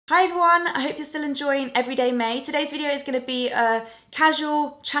Hi everyone, I hope you're still enjoying Everyday May. Today's video is going to be a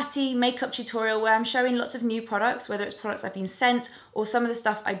casual, chatty makeup tutorial where I'm showing lots of new products, whether it's products I've been sent or some of the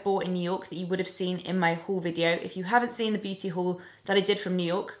stuff I bought in New York that you would have seen in my haul video. If you haven't seen the beauty haul that I did from New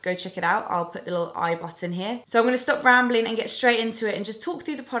York, go check it out. I'll put the little I button here. So I'm going to stop rambling and get straight into it and just talk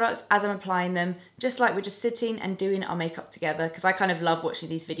through the products as I'm applying them, just like we're just sitting and doing our makeup together, because I kind of love watching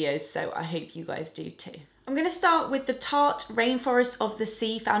these videos, so I hope you guys do too. I'm going to start with the Tarte Rainforest of the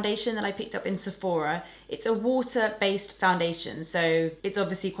Sea foundation that I picked up in Sephora. It's a water-based foundation, so it's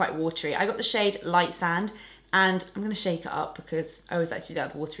obviously quite watery. I got the shade Light Sand, and I'm going to shake it up because I always like to do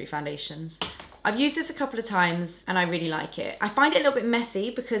that with watery foundations. I've used this a couple of times and I really like it. I find it a little bit messy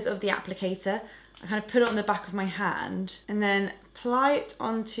because of the applicator. I kind of put it on the back of my hand and then apply it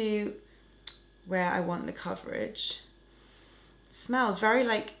onto where I want the coverage. It smells very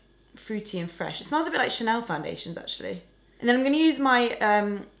like fruity and fresh. It smells a bit like Chanel foundations actually. And then I'm going to use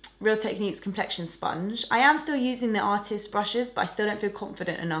my Real Techniques complexion sponge. I am still using the artist brushes, but I still don't feel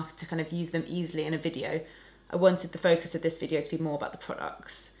confident enough to kind of use them easily in a video. I wanted the focus of this video to be more about the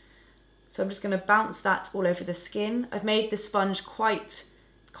products. So I'm just going to bounce that all over the skin. I've made the sponge quite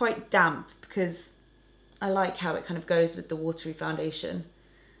damp because I like how it kind of goes with the watery foundation.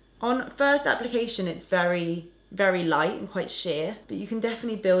 On first application it's very light and quite sheer, but you can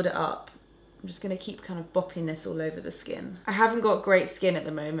definitely build it up. I'm just going to keep kind of bopping this all over the skin. I haven't got great skin at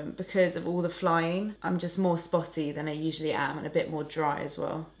the moment because of all the flying. I'm just more spotty than I usually am and a bit more dry as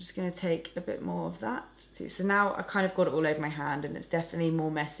well. I'm just going to take a bit more of that. See, so now I've kind of got it all over my hand and it's definitely more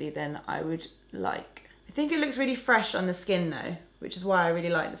messy than I would like. I think it looks really fresh on the skin though, which is why I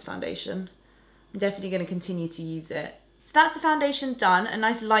really like this foundation. I'm definitely going to continue to use it. So that's the foundation done, a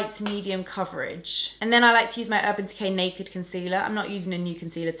nice light to medium coverage. And then I like to use my Urban Decay Naked Concealer. I'm not using a new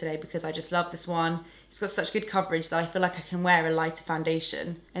concealer today because I just love this one. It's got such good coverage that I feel like I can wear a lighter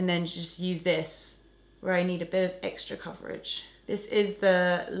foundation and then just use this where I need a bit of extra coverage. This is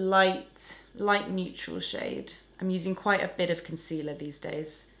the light neutral shade. I'm using quite a bit of concealer these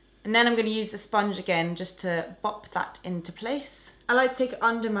days. And then I'm going to use the sponge again just to bop that into place. I like to take it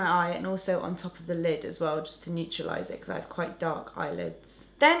under my eye and also on top of the lid as well, just to neutralise it because I have quite dark eyelids.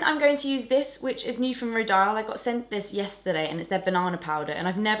 Then I'm going to use this, which is new from Rodale. I got sent this yesterday and it's their banana powder, and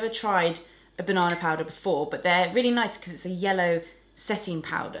I've never tried a banana powder before, but they're really nice because it's a yellow setting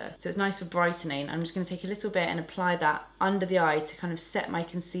powder, so it's nice for brightening. I'm just going to take a little bit and apply that under the eye to kind of set my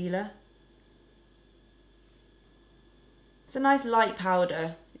concealer. It's a nice light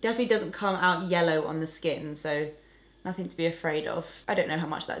powder. It definitely doesn't come out yellow on the skin, so nothing to be afraid of. I don't know how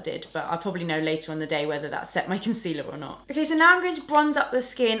much that did, but I'll probably know later on the day whether that set my concealer or not. Okay, so now I'm going to bronze up the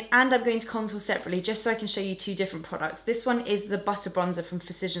skin and I'm going to contour separately just so I can show you two different products. This one is the Butter Bronzer from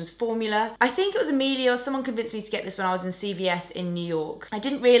Physicians Formula. I think it was Amelia or someone convinced me to get this when I was in CVS in New York. I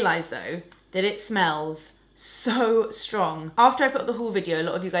didn't realise though that it smells so strong. After I put up the haul video, a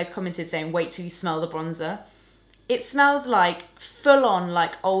lot of you guys commented saying, wait till you smell the bronzer. It smells like full-on,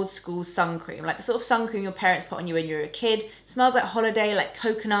 like old school sun cream, like the sort of sun cream your parents put on you when you were a kid. It smells like holiday, like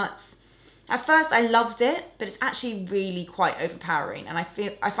coconuts. At first I loved it, but it's actually really quite overpowering. And I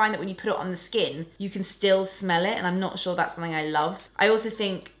find that when you put it on the skin, you can still smell it, and I'm not sure that's something I love. I also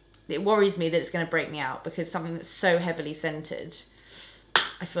think it worries me that it's going to break me out because something that's so heavily scented,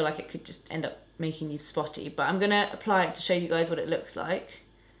 I feel like it could just end up making you spotty. But I'm going to apply it to show you guys what it looks like.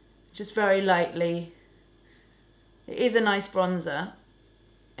 Just very lightly. It is a nice bronzer.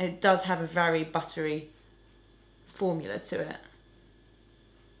 It does have a very buttery formula to it.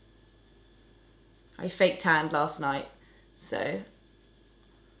 I fake tanned last night, so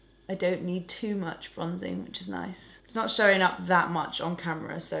I don't need too much bronzing, which is nice. It's not showing up that much on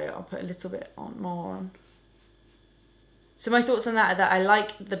camera, so I'll put a little bit more on. So my thoughts on that are that I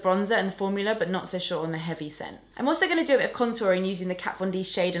like the bronzer and the formula, but not so sure on the heavy scent. I'm also going to do a bit of contouring using the Kat Von D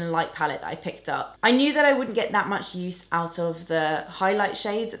Shade and Light palette that I picked up. I knew that I wouldn't get that much use out of the highlight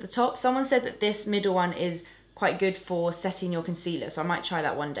shades at the top. Someone said that this middle one is quite good for setting your concealer, so I might try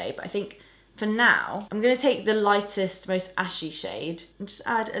that one day. But I think for now, I'm going to take the lightest, most ashy shade and just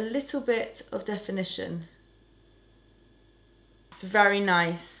add a little bit of definition. It's a very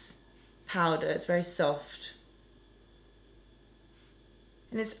nice powder, it's very soft.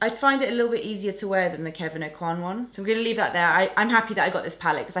 And I'd find it a little bit easier to wear than the Kevyn Aucoin one. So I'm going to leave that there. I'm happy that I got this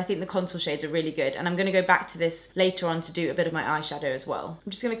palette because I think the contour shades are really good. And I'm going to go back to this later on to do a bit of my eyeshadow as well.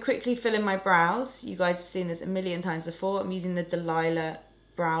 I'm just going to quickly fill in my brows. You guys have seen this a million times before. I'm using the Delilah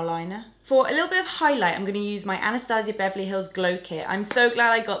brow liner. For a little bit of highlight, I'm going to use my Anastasia Beverly Hills Glow Kit. I'm so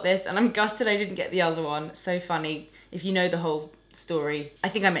glad I got this and I'm gutted I didn't get the other one. So funny. If you know the whole story. I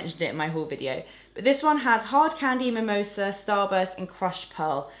think I mentioned it in my haul video. But this one has Hard Candy, Mimosa, Starburst and Crushed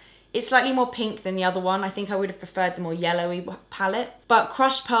Pearl. It's slightly more pink than the other one. I think I would have preferred the more yellowy palette. But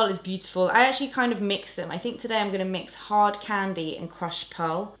Crushed Pearl is beautiful. I actually kind of mix them. I think today I'm going to mix Hard Candy and Crushed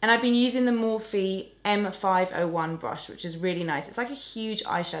Pearl. And I've been using the Morphe M501 brush, which is really nice. It's like a huge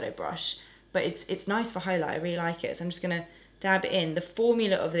eyeshadow brush, but it's nice for highlight. I really like it. So I'm just going to dab it in. The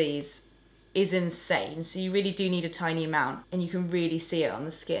formula of these is insane. So you really do need a tiny amount and you can really see it on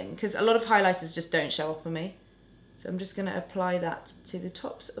the skin because a lot of highlighters just don't show up on me. So I'm just going to apply that to the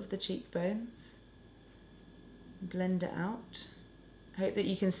tops of the cheekbones. Blend it out. I hope that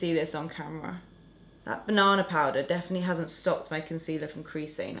you can see this on camera. That banana powder definitely hasn't stopped my concealer from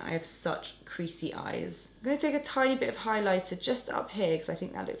creasing. I have such creasy eyes. I'm going to take a tiny bit of highlighter just up here because I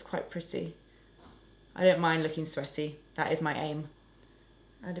think that looks quite pretty. I don't mind looking sweaty. That is my aim.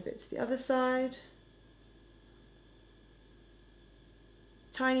 Add a bit to the other side.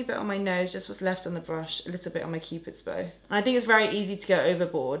 Tiny bit on my nose, just what's left on the brush, a little bit on my Cupid's bow. And I think it's very easy to go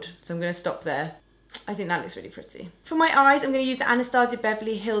overboard, so I'm going to stop there. I think that looks really pretty. For my eyes, I'm going to use the Anastasia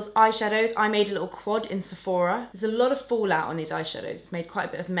Beverly Hills eyeshadows. I made a little quad in Sephora. There's a lot of fallout on these eyeshadows. It's made quite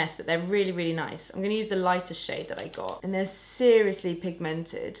a bit of mess, but they're really, really nice. I'm going to use the lighter shade that I got. And they're seriously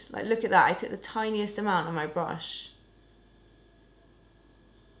pigmented. Like, look at that. I took the tiniest amount on my brush.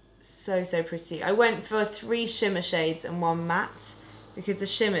 So, so pretty. I went for 3 shimmer shades and 1 matte because the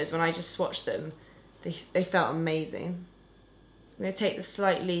shimmers, when I just swatched them, they felt amazing. I'm going to take the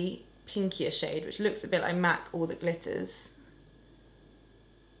slightly pinkier shade, which looks a bit like MAC All That Glitters.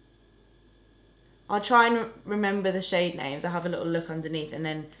 I'll try and remember the shade names. I'll have a little look underneath and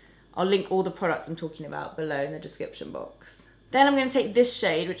then I'll link all the products I'm talking about below in the description box. Then I'm going to take this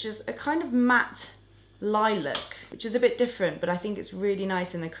shade, which is a kind of matte lilac, which is a bit different, but I think it's really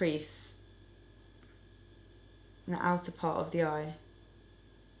nice in the crease, in the outer part of the eye.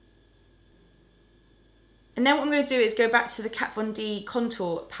 And then what I'm going to do is go back to the Kat Von D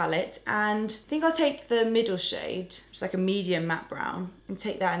contour palette, and I think I'll take the middle shade, which is like a medium matte brown, and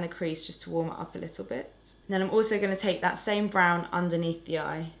take that in the crease just to warm it up a little bit. And then I'm also going to take that same brown underneath the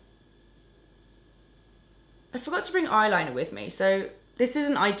eye. I forgot to bring eyeliner with me, so this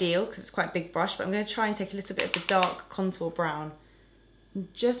isn't ideal because it's quite a big brush, but I'm going to try and take a little bit of the dark contour brown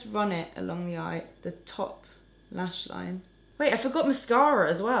and just run it along the eye, the top lash line. Wait, I forgot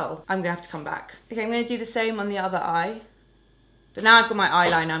mascara as well. I'm going to have to come back. Okay, I'm going to do the same on the other eye. But now I've got my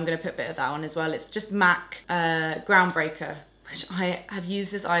eyeliner, I'm going to put a bit of that on as well. It's just MAC Groundbreaker, which I have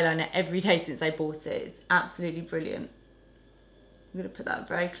used this eyeliner every day since I bought it. It's absolutely brilliant. I'm going to put that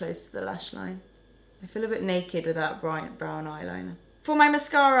very close to the lash line. I feel a bit naked without bright brown eyeliner. For my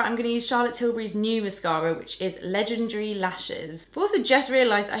mascara, I'm going to use Charlotte Tilbury's new mascara, which is Legendary Lashes. I've also just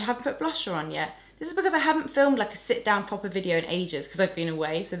realised I haven't put blusher on yet. This is because I haven't filmed like a sit-down proper video in ages because I've been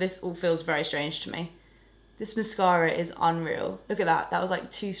away, so this all feels very strange to me. This mascara is unreal. Look at that, that was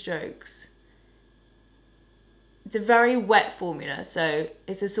like 2 strokes. It's a very wet formula, so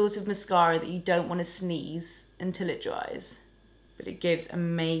it's a sort of mascara that you don't want to sneeze until it dries. But it gives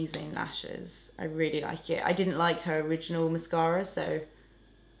amazing lashes. I really like it. I didn't like her original mascara, so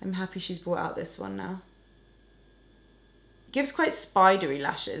I'm happy she's brought out this one now. It gives quite spidery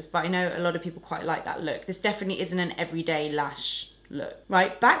lashes, but I know a lot of people quite like that look. This definitely isn't an everyday lash look.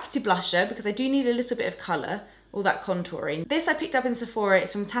 Right, back to blusher, because I do need a little bit of colour, all that contouring. This I picked up in Sephora,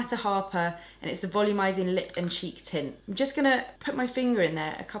 it's from Tata Harper, and it's the volumizing lip and cheek tint. I'm just gonna put my finger in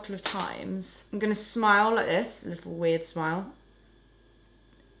there a couple of times. I'm gonna smile like this, a little weird smile,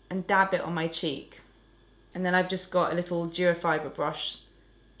 and dab it on my cheek. And then I've just got a little Durafiber brush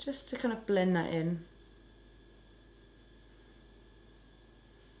just to kind of blend that in.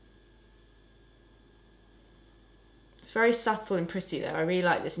 It's very subtle and pretty though. I really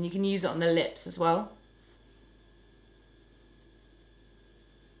like this, and you can use it on the lips as well.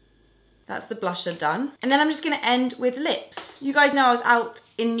 That's the blusher done. And then I'm just gonna end with lips. You guys know I was out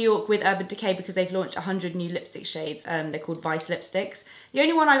in New York with Urban Decay because they've launched 100 new lipstick shades. They're called Vice lipsticks. The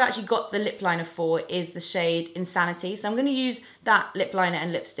only one I've actually got the lip liner for is the shade Insanity. So I'm gonna use that lip liner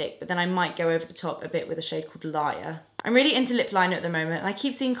and lipstick, but then I might go over the top a bit with a shade called Liar. I'm really into lip liner at the moment, and I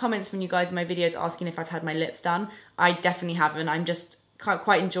keep seeing comments from you guys in my videos asking if I've had my lips done. I definitely haven't. I'm just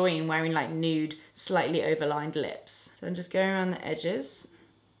quite enjoying wearing like nude, slightly overlined lips. So I'm just going around the edges.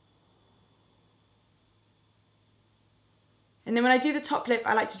 And then when I do the top lip,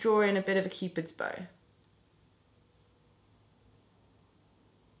 I like to draw in a bit of a Cupid's bow.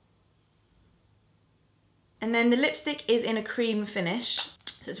 And then the lipstick is in a cream finish,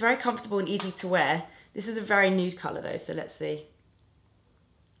 so it's very comfortable and easy to wear. This is a very nude colour though, so let's see.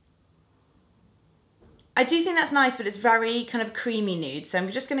 I do think that's nice, but it's very kind of creamy nude. So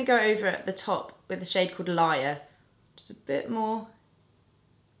I'm just going to go over at the top with a shade called Liar. Just a bit more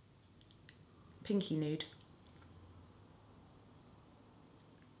pinky nude.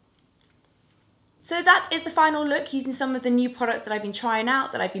 So that is the final look using some of the new products that I've been trying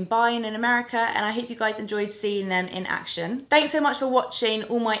out, that I've been buying in America, and I hope you guys enjoyed seeing them in action. Thanks so much for watching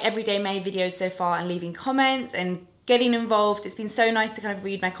all my Everyday May videos so far and leaving comments and getting involved. It's been so nice to kind of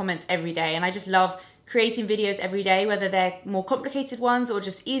read my comments every day, and I just love creating videos every day, whether they're more complicated ones or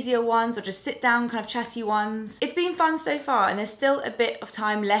just easier ones or just sit down kind of chatty ones. It's been fun so far, and there's still a bit of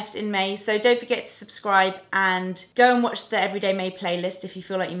time left in May, so don't forget to subscribe and go and watch the Everyday May playlist if you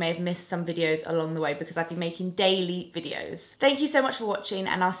feel like you may have missed some videos along the way, because I've been making daily videos. Thank you so much for watching,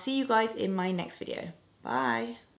 and I'll see you guys in my next video. Bye.